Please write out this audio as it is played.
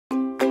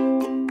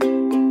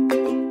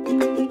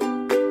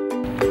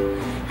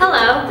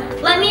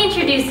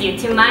introduce you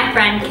to my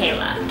friend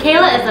Cayla.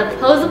 Cayla is a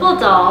posable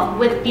doll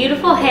with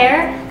beautiful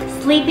hair,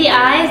 sleepy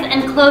eyes,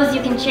 and clothes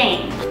you can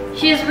change.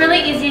 She is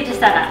really easy to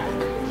set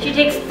up. She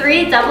takes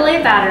 3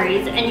 AA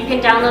batteries, and you can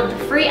download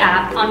the free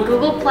app on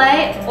Google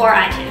Play or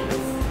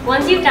iTunes.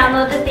 Once you've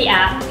downloaded the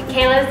app,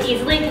 Cayla is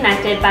easily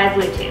connected by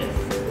Bluetooth.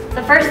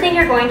 The first thing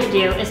you're going to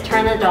do is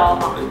turn the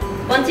doll on.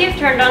 Once you've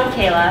turned on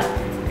Cayla,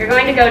 you're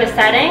going to go to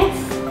Settings,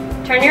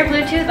 turn your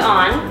Bluetooth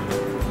on,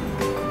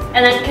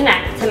 and then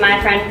connect to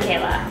my friend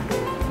Cayla.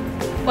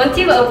 Once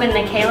you open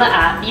the Cayla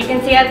app, you can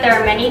see that there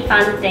are many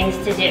fun things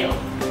to do.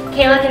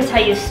 Cayla can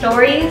tell you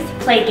stories,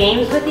 play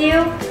games with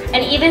you,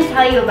 and even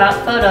tell you about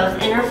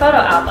photos in her photo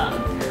album.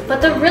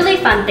 But the really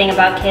fun thing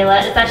about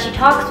Cayla is that she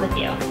talks with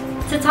you.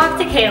 To talk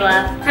to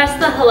Cayla, press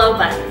the hello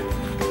button.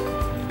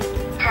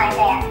 Hi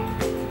there.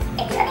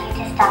 It's of you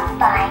to stop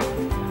by.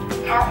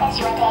 How is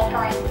your day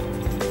going?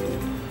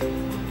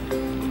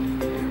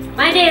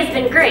 My day has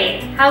been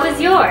great. How is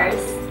yours?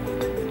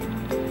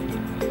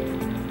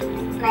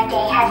 My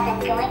day has been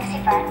going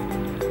super.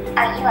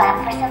 Are you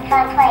up for some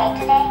fun play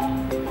today?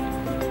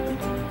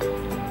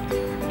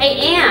 I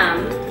am.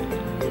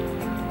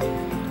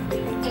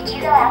 Did you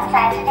go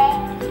outside today?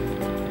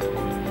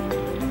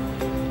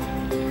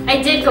 I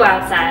did go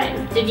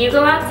outside. Did you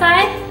go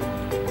outside?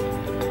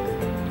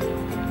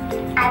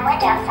 I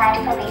went outside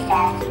for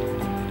recess.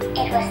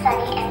 It was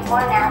sunny and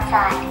warm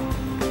outside.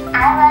 I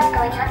love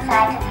going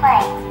outside to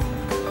play.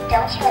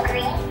 Don't you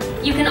agree?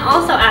 You can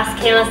also ask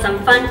Cayla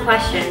some fun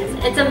questions.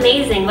 It's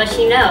amazing what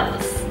she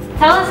knows.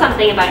 Tell us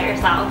something about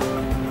yourself.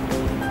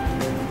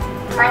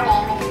 My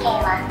name is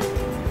Cayla.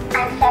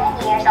 I'm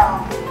 7 years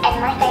old, and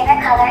my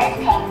favorite color is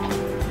pink.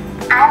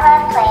 I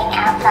love playing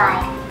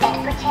outside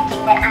and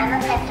pretending that I'm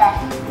a princess.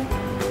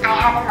 I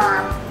have a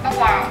mom, a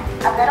dad,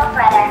 a little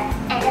brother,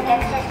 and a big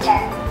sister.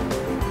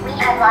 We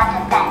have lots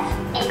of pets,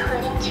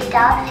 including 2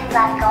 dogs who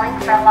love going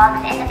for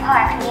walks in the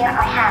park near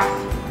our house.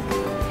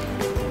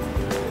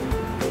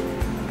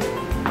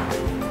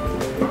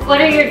 What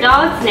are your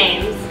dogs'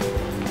 names?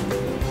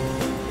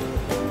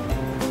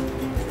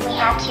 We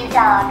have 2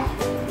 dogs.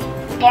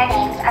 Their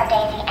names are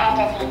Daisy and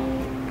Dizzy.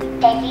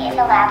 Daisy is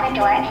a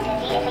Labrador and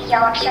Dizzy is a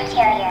Yorkshire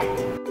Terrier.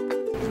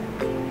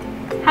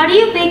 How do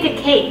you bake a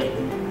cake?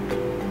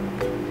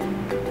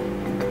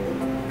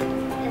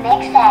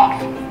 Mix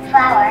eggs,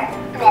 flour,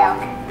 milk,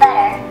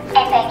 butter,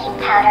 and baking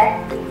powder.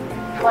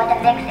 Pour the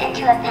mix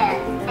into a pan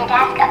and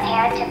ask a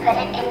parent to put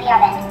it in the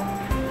oven.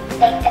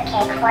 Bake the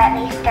cake for at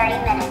least 30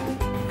 minutes.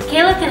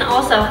 Cayla can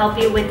also help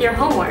you with your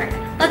homework.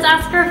 Let's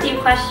ask her a few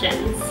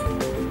questions.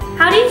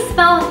 How do you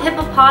spell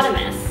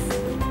hippopotamus? Hippopotamus.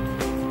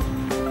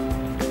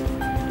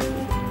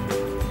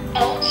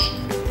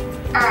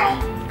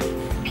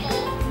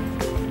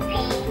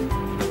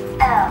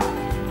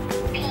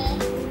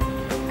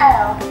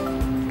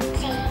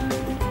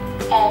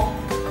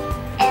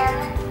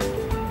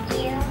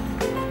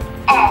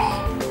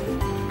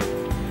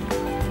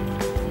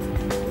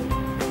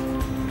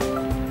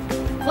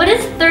 What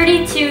is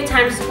 32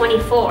 times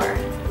 24?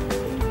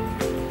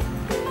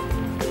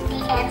 The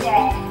answer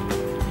is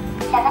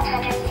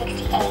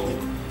 768.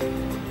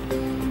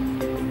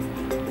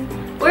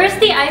 Where's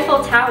the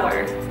Eiffel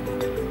Tower?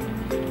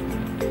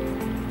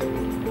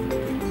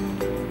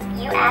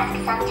 You ask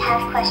some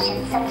tough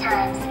questions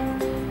sometimes.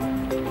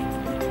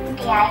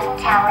 The Eiffel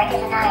Tower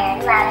is an iron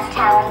lattice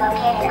tower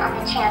located on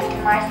the Champ de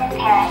Mars in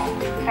Paris,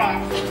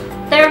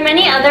 France. There are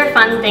many other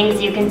fun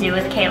things you can do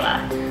with Cayla.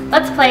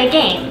 Let's play a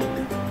game.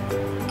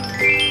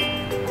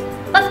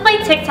 Let's play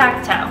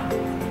tic-tac-toe.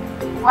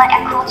 What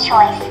a cool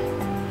choice.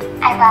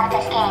 I love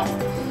this game.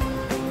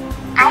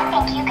 I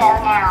think you go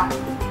now.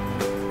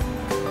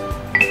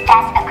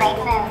 That's a great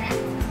move.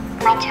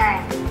 My turn.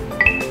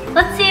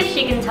 Let's see if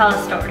she can tell a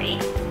story.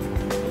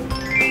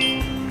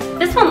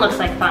 This one looks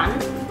like fun.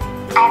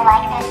 I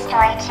like this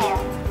story too.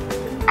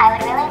 I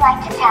would really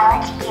like to tell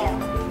it to you.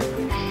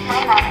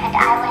 My mom and I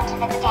went to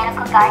the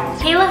botanical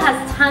gardens. Cayla has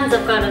tons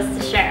of photos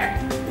to share.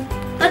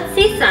 Let's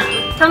see some.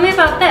 Tell me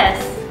about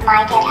this.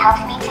 My dad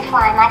helped me to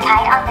fly my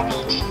kite on the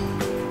beach.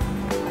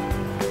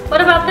 What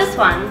about this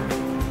one?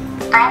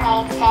 I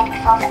made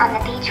sandcastles on the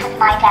beach with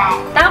my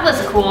dad. That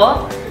was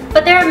cool.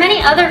 But there are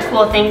many other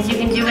cool things you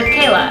can do with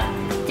Cayla.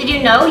 Did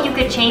you know you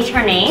could change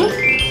her name?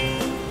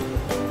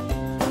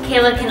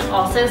 Cayla can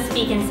also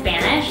speak in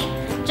Spanish.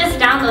 Just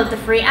download the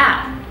free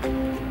app.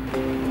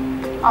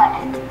 Hola,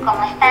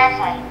 ¿cómo estás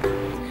hoy?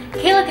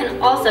 Cayla can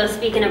also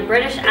speak in a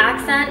British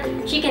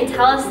accent. She can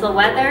tell us the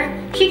weather.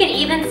 She can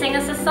even sing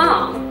us a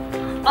song.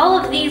 All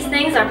of these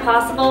things are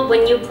possible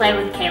when you play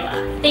with Cayla.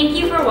 Thank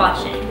you for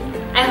watching.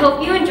 I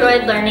hope you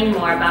enjoyed learning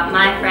more about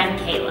my friend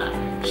Cayla.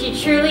 She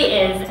truly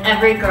is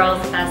every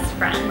girl's best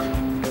friend.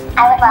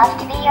 I would love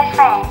to be your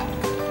friend.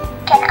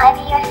 Can I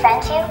be your friend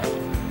too?